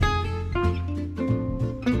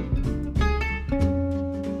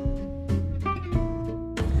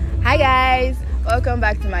guys, welcome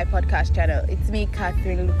back to my podcast channel. It's me,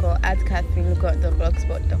 Catherine Luko, at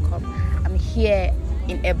catherineluko.blogspot.com. I'm here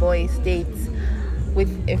in Ebonyi State with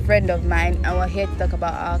a friend of mine, and we're here to talk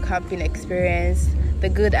about our camping experience, the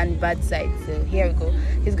good and bad side. So here we go.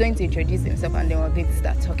 He's going to introduce himself, and then we're going to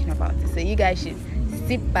start talking about it. So you guys should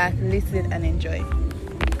sit back, listen, and enjoy.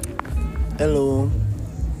 Hello,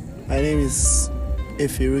 my name is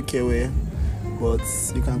Efe Rukewe, but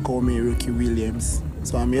you can call me Rookie Williams.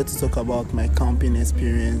 So I'm here to talk about my camping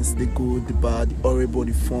experience, the good, the bad, the horrible,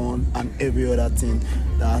 the fun, and every other thing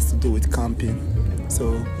that has to do with camping.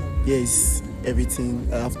 So yes,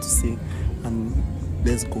 everything I have to say, and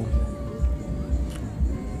let's go.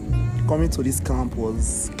 Coming to this camp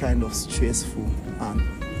was kind of stressful and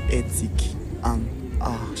hectic and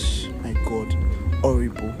my God,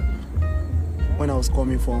 horrible. When I was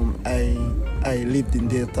coming from, I lived in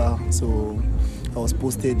Delta, so I was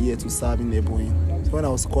posted here to serve in Ebonyi. So when I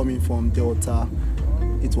was coming from Delta,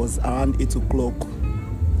 it was around 8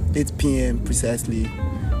 p.m. precisely.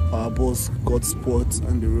 Our bus got spot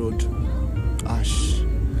on the road.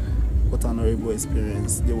 What an horrible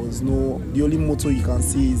experience. The only motor you can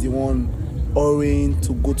see is the one hurrying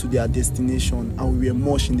to go to their destination, and we were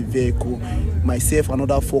much in the vehicle. Myself and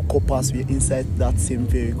other 4 coppers were inside that same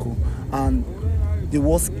vehicle. And the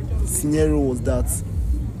worst scenario was that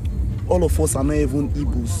all of us are not even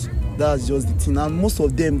Igbos. That's just the thing. And most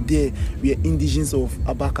of them there were indigenous of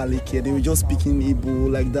Abakaliki. They were just speaking Igbo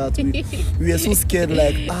like that. We were so scared,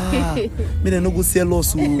 like, may they not go sell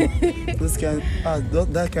us.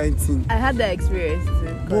 That kind of thing. I had that experience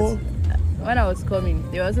too. When I was coming,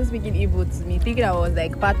 they were also speaking Igbo to me, thinking I was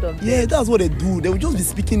like part of them. Yeah, that's what they do. They will just be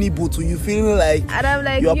speaking Igbo to you, feeling like, and I'm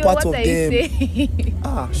like, you are part of them.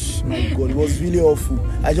 My God, it was really awful.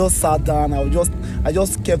 I just sat down. I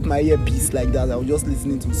just kept my earpiece like that. I was just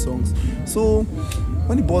listening to songs. So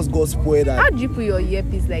when the bus got spoiled, how did you put your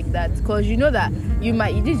earpiece like that? Because you know that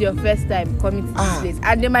this is your first time coming to this place,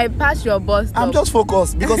 and they might pass your bus stop. I'm just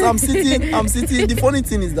focused because I'm sitting. The funny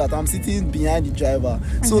thing is that I'm sitting behind the driver.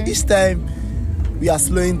 So each time we are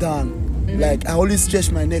slowing down, like I always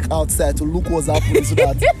stretch my neck outside to look what's happening so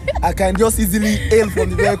that I can just easily hail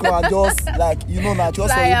from the vehicle and just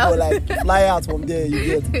fly out from there.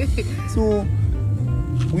 You get. So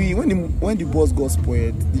when the bus got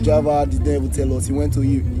spoiled, the driver didn't even tell us. He went to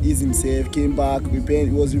ease himself, came back, he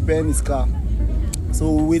was repairing his car.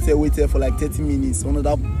 So we waited for like 30 minutes.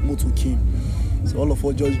 Another motor came. So all of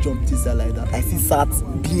us just jumped inside like that. I still sat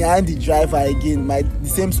behind the driver again, the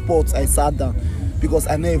same spot I sat down, because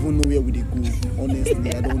I never even know where would they go.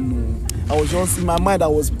 Honestly, I don't know. I was just in my mind, I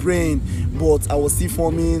was praying, but I was still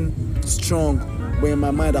forming strong. But in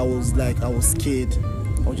my mind, I was scared.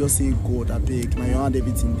 I was just saying, God, I beg, now you had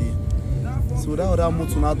everything there. So that other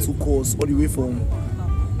motor now took us all the way from.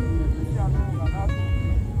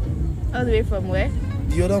 All the way from where?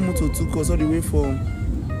 The other motor took us all the way from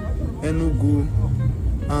Enugu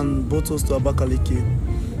and brought us to Abakaliki.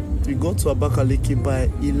 We got to Abakaliki by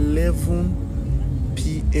 11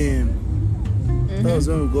 p.m. That was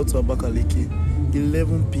when we got to Abakaliki.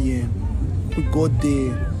 11 p.m. We got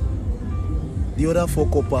there. The other 4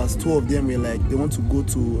 coppers, 2 of them were like, they want to go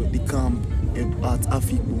to the camp at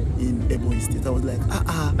Afikpo in Ebonyi State. I was like,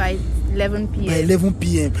 By 11 p.m. By 11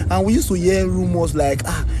 p.m. And we used to hear rumors like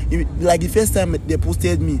the first time they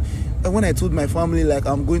posted me. And when I told my family like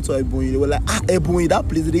I'm going to Ebonyi, they were like, Ebonyi, that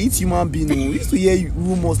place they eat human being. We used to hear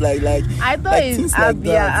rumors like I thought like it's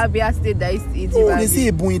Abia State that used to eat human beings. They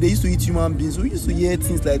say Ebonyi, they used to eat human beings. So we used to hear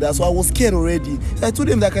things like that. So I was scared already. So I told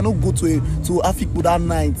them that I cannot go to Afikpo that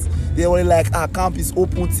night. They were like, our camp is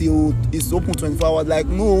open 24 hours. Like,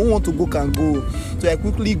 no, who want to go can go. So I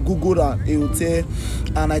quickly Googled a hotel,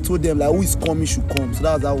 and I told them like, who is coming should come. So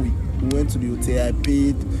that's how we went to the hotel. I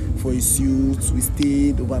paid for a suit. We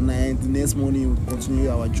stayed overnight. The next morning we continued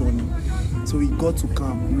our journey. So we got to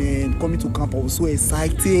camp. Man, coming to camp, I was so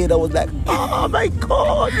excited. I was like, oh my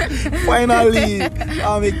God, finally,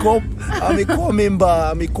 I'm a corps member.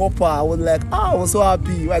 I'm a copper. I was like, I was so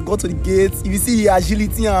happy. I got to the gates. If you see the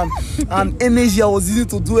agility and energy I was using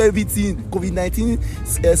to do everything. COVID-19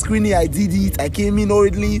 screening, I did it. I came in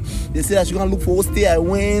already. They said I should go and look for hostel. I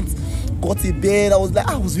went, got a bed. I was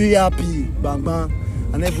very happy. Bang bang.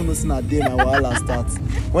 I never know that day my wahala starts.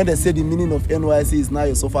 When they say the meaning of NYC is now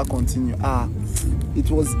your suffer continue.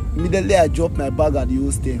 It was immediately I dropped my bag at the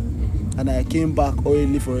hostel and I came back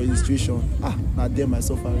early for registration. Now then my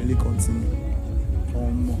suffer really continue.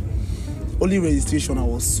 Only registration I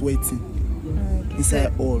was sweating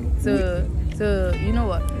inside all. So you know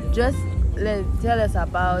what? Just tell us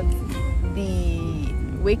about the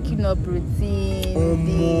waking up routine,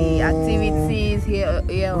 the activities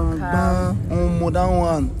here on camp. That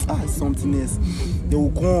one, something else. They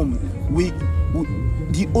will come,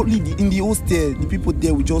 in the hostel, the people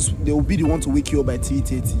there they will be the one to wake you up by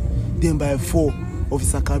 3:30. Then by 4,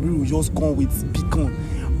 Officer Kabir will just come with beacon.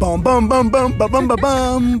 Bam bam bam bam bam bam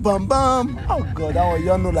bam bam bam. Oh God, that one,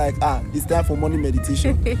 you know, like it's time for morning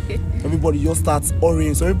meditation. Everybody just starts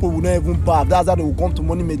orange, so people will not even bath. That's how they will come to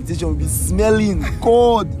morning meditation. Will be smelling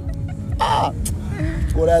God. God,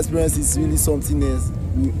 that experience is really something else.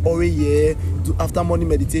 We already after morning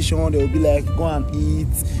meditation, they will be like, go and eat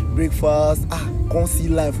breakfast. Can't see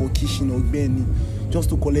life for kitchen or Benny just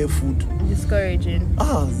to collect food. Discouraging.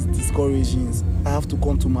 It's discouraging. I have to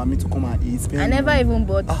come to mommy to come and eat. I never even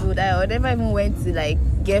bought food. I never even went to like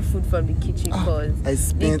get food from the kitchen because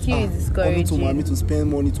the queue is discouraging. Coming to mommy to spend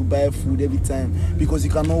money to buy food every time because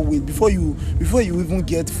you cannot wait before you even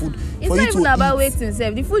get food. It's not even about waiting.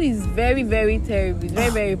 The food is very, very terrible. It's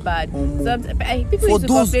very, very bad. People used to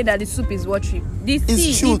complain that the soup is watery. The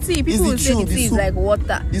tea. People will say the tea is like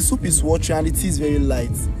water. The soup is watery and the tea is very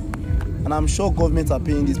light. And I'm sure government are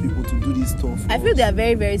paying these people to do this stuff. I feel they are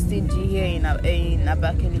very, very stingy here in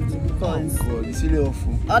Abakaliki because God, it's really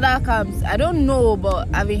awful. Other camps, I don't know, but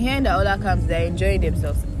I've been hearing that other camps, they're enjoying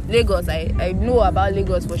themselves. Lagos, I know about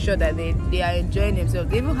Lagos for sure that they are enjoying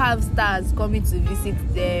themselves. They even have stars coming to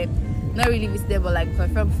visit them. Not really visit them, but like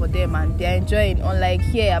perform for them, and they're enjoying. Unlike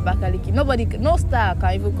here, Abakaliki, no star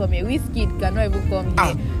can even come here. Wizkid cannot even come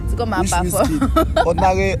here to come and perform.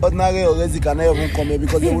 Ordinary already cannot even come here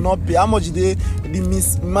because they will not pay. How much the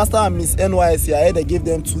Master and Miss NYSC, I heard they gave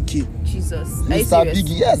them 2K. Jesus. Mr.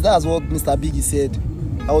 Biggie, yes, that's what Mr. Biggie said.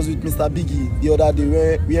 I was with Mr. Biggie the other day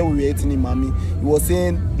where we were eating in Miami. He was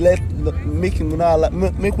saying, make not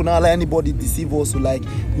allow anybody deceive us. So like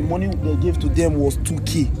the money they gave to them was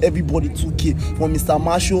 2K. Everybody 2K. From Mr.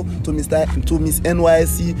 Marshall to Miss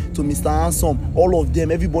NYSC to Mr. Handsome, all of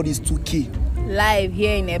them, everybody is 2K. Live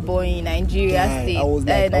here in Ebonyi, Nigeria state. I was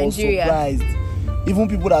surprised. Even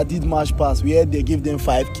people that did March Pass, we heard they gave them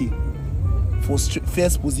 5K. For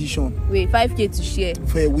first position. Wait, 5K to share?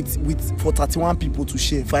 For 31 people to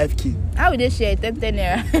share, 5K. How will they share? 10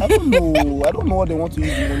 naira? I don't know what they want to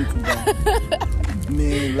use the money to buy.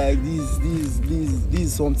 Man, like this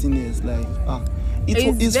is something else. Like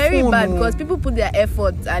it's very fun, bad because people put their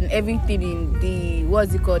effort and everything in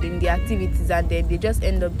in the activities, and then they just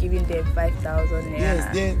end up giving them 5,000 naira.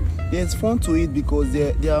 Yes, there's fun to it because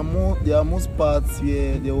there are most parts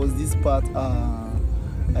where there was this part.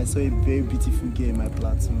 I saw a very beautiful girl in my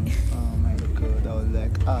platoon. Oh my God, I was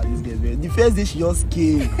like, this girl is very... The first day she just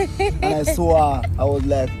came and I saw her, I was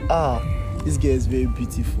like, this girl is very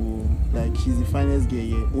beautiful. Like, she's the finest girl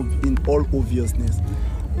here, in all obviousness.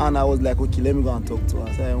 And I was like, okay, let me go and talk to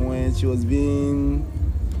her. So I went, she was being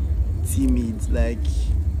timid, like,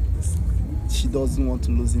 she doesn't want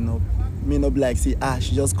to loosen up. May not be like, say,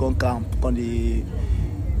 she just can't camp,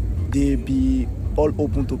 they be all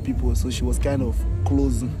open to people, so she was kind of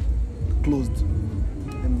closed.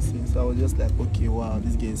 Let me see. So I was just like, okay, wow,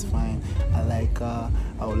 this girl is fine. I like her.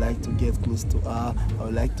 I would like to get close to her. I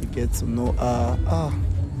would like to get to know her.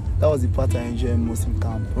 That was the part I enjoyed most in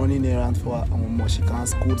camp. Running around for her. She can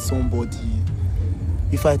scold somebody.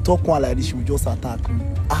 If I talk one like this, she will just attack me.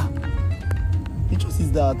 It just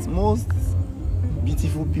is that most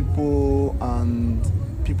beautiful people and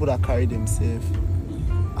people that carry themselves,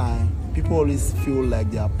 people always feel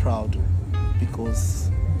like they are proud because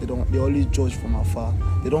they always judge from afar.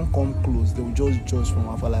 They don't come close. They will just judge from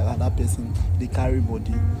afar, like that person, they carry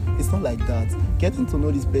body. It's not like that. Getting to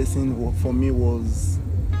know this person for me was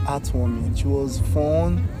heartwarming. She was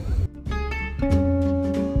fun.